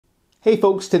Hey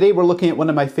folks, today we're looking at one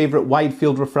of my favourite wide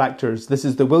field refractors. This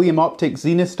is the William Optics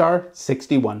Zenithstar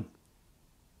 61.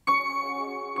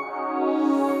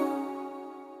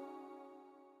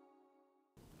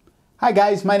 Hi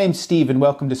guys, my name's Steve and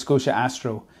welcome to Scotia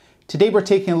Astro. Today we're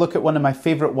taking a look at one of my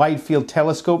favourite wide field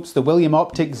telescopes, the William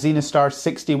Optics Zenithstar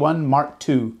 61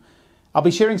 Mk.II. I'll be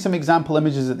sharing some example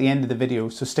images at the end of the video,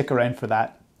 so stick around for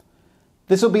that.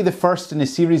 This will be the first in a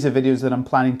series of videos that I'm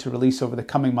planning to release over the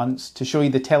coming months to show you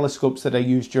the telescopes that I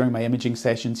use during my imaging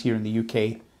sessions here in the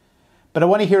UK. But I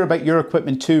want to hear about your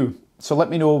equipment too, so let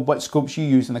me know what scopes you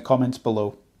use in the comments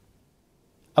below.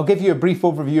 I'll give you a brief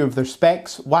overview of their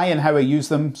specs, why and how I use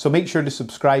them, so make sure to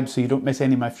subscribe so you don't miss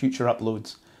any of my future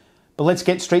uploads. But let's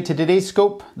get straight to today's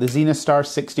scope, the Zenithstar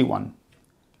 61.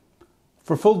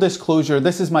 For full disclosure,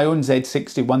 this is my own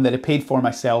Z61 that I paid for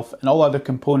myself, and all other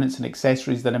components and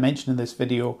accessories that I mention in this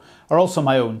video are also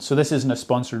my own, so this isn't a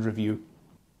sponsored review.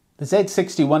 The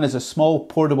Z61 is a small,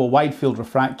 portable, wide field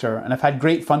refractor, and I've had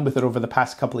great fun with it over the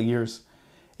past couple of years.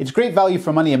 It's great value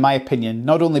for money in my opinion,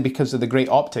 not only because of the great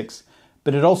optics,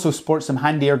 but it also sports some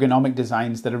handy ergonomic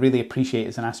designs that I really appreciate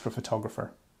as an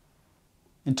astrophotographer.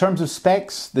 In terms of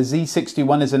specs, the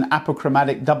Z61 is an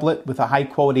apochromatic doublet with a high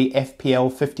quality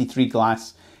FPL 53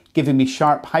 glass, giving me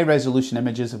sharp, high resolution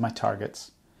images of my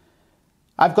targets.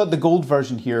 I've got the gold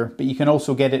version here, but you can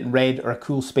also get it in red or a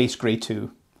cool space grey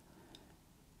too.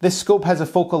 This scope has a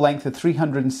focal length of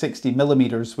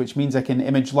 360mm, which means I can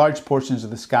image large portions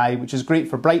of the sky, which is great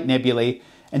for bright nebulae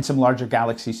and some larger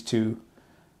galaxies too.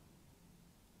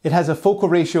 It has a focal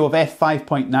ratio of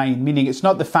f5.9, meaning it's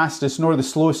not the fastest nor the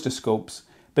slowest of scopes,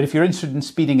 but if you're interested in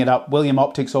speeding it up, William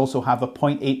Optics also have a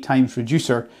 0.8 times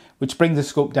reducer, which brings the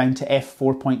scope down to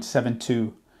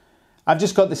f4.72. I've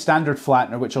just got the standard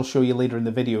flattener, which I'll show you later in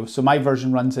the video, so my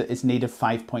version runs at its native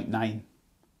 5.9.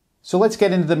 So let's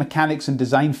get into the mechanics and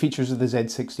design features of the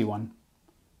Z61.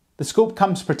 The scope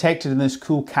comes protected in this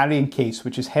cool carrying case,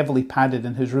 which is heavily padded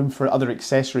and has room for other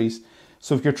accessories,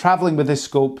 so if you're travelling with this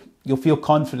scope, you'll feel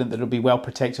confident that it'll be well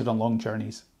protected on long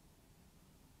journeys.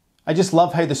 I just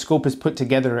love how the scope is put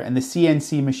together, and the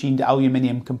CNC machined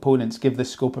aluminium components give this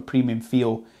scope a premium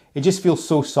feel. It just feels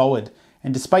so solid,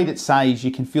 and despite its size, you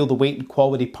can feel the weight and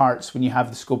quality parts when you have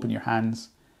the scope in your hands.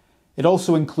 It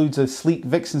also includes a sleek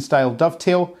Vixen style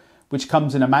dovetail, which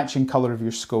comes in a matching colour of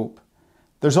your scope.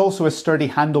 There's also a sturdy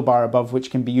handlebar above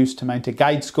which can be used to mount a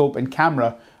guide scope and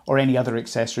camera or any other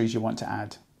accessories you want to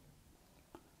add.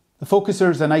 The focuser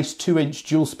is a nice 2-inch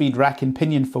dual speed rack and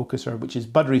pinion focuser, which is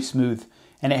buttery smooth,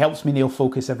 and it helps me nail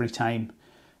focus every time.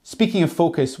 Speaking of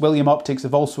focus, William Optics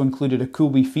have also included a cool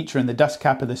wee feature in the dust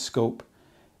cap of this scope.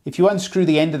 If you unscrew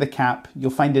the end of the cap,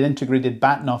 you'll find an integrated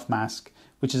batten-off mask,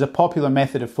 which is a popular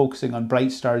method of focusing on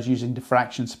bright stars using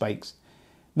diffraction spikes.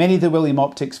 Many of the William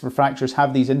Optics refractors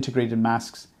have these integrated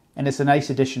masks, and it's a nice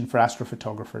addition for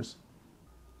astrophotographers.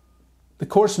 The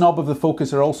coarse knob of the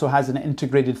focuser also has an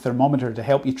integrated thermometer to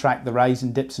help you track the rise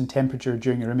and dips in temperature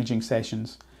during your imaging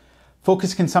sessions.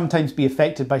 Focus can sometimes be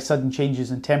affected by sudden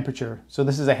changes in temperature, so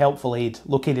this is a helpful aid,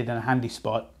 located in a handy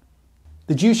spot.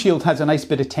 The dew shield has a nice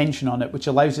bit of tension on it, which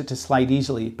allows it to slide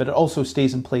easily, but it also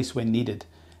stays in place when needed.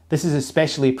 This is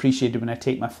especially appreciated when I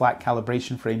take my flat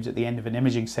calibration frames at the end of an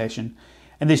imaging session,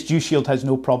 and this dew shield has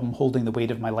no problem holding the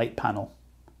weight of my light panel.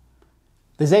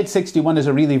 The Z61 is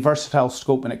a really versatile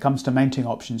scope when it comes to mounting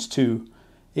options too.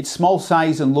 Its small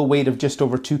size and low weight of just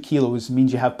over 2 kilos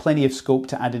means you have plenty of scope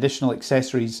to add additional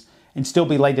accessories and still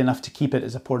be light enough to keep it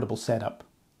as a portable setup.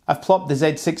 I've plopped the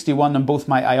Z61 on both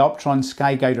my Optolong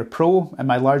Skyguider Pro and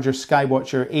my larger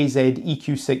Skywatcher AZ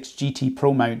EQ6 GT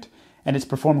Pro mount, and it's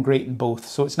performed great in both,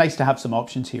 so it's nice to have some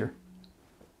options here.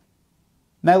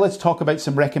 Now let's talk about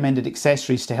some recommended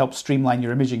accessories to help streamline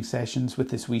your imaging sessions with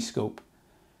this wee scope.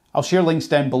 I'll share links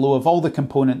down below of all the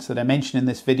components that I mention in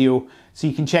this video, so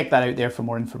you can check that out there for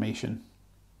more information.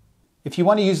 If you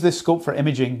want to use this scope for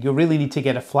imaging, you'll really need to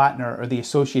get a flattener or the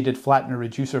associated flattener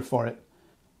reducer for it.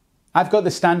 I've got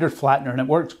the standard flattener and it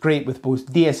works great with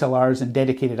both DSLRs and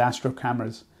dedicated Astro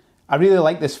cameras. I really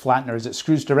like this flattener as it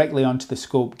screws directly onto the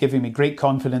scope, giving me great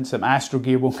confidence that my Astro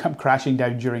gear won't come crashing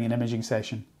down during an imaging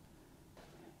session.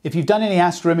 If you've done any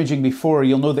astro imaging before,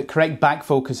 you'll know that correct back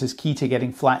focus is key to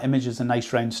getting flat images and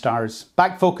nice round stars.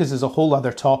 Back focus is a whole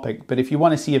other topic, but if you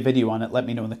want to see a video on it, let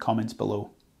me know in the comments below.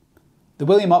 The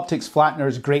William Optics flattener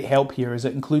is great help here as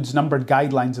it includes numbered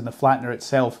guidelines in the flattener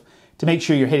itself to make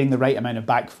sure you're hitting the right amount of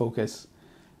back focus.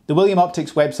 The William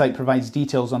Optics website provides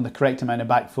details on the correct amount of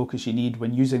back focus you need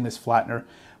when using this flattener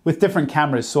with different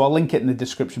cameras, so I'll link it in the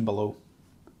description below.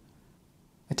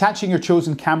 Attaching your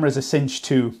chosen camera is a cinch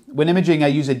too. When imaging, I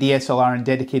use a DSLR and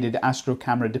dedicated Astro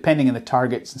camera depending on the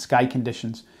targets and sky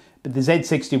conditions, but the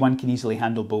Z61 can easily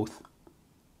handle both.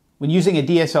 When using a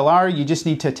DSLR, you just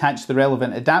need to attach the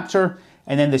relevant adapter,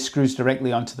 and then this screws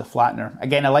directly onto the flattener.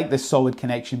 Again, I like this solid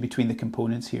connection between the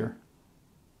components here.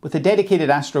 With a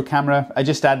dedicated Astro camera, I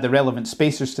just add the relevant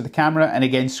spacers to the camera and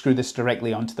again screw this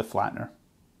directly onto the flattener.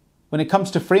 When it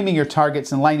comes to framing your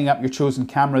targets and lining up your chosen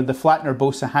camera, the flattener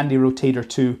boasts a handy rotator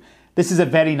too. This is a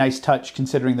very nice touch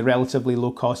considering the relatively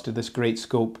low cost of this great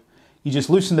scope. You just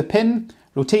loosen the pin,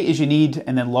 rotate as you need,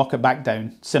 and then lock it back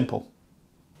down. Simple.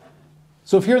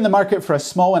 So if you're in the market for a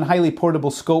small and highly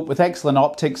portable scope with excellent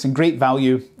optics and great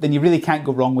value, then you really can't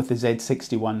go wrong with the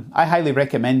Z61. I highly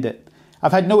recommend it.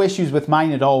 I've had no issues with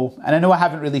mine at all, and I know I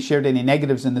haven't really shared any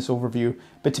negatives in this overview,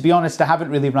 but to be honest, I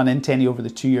haven't really run into any over the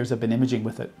 2 years I've been imaging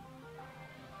with it.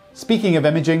 Speaking of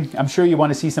imaging, I'm sure you want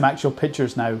to see some actual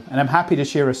pictures now, and I'm happy to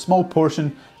share a small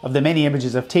portion of the many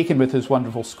images I've taken with this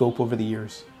wonderful scope over the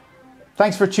years.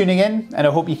 Thanks for tuning in, and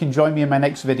I hope you can join me in my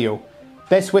next video.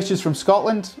 Best wishes from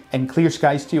Scotland, and clear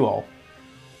skies to you all.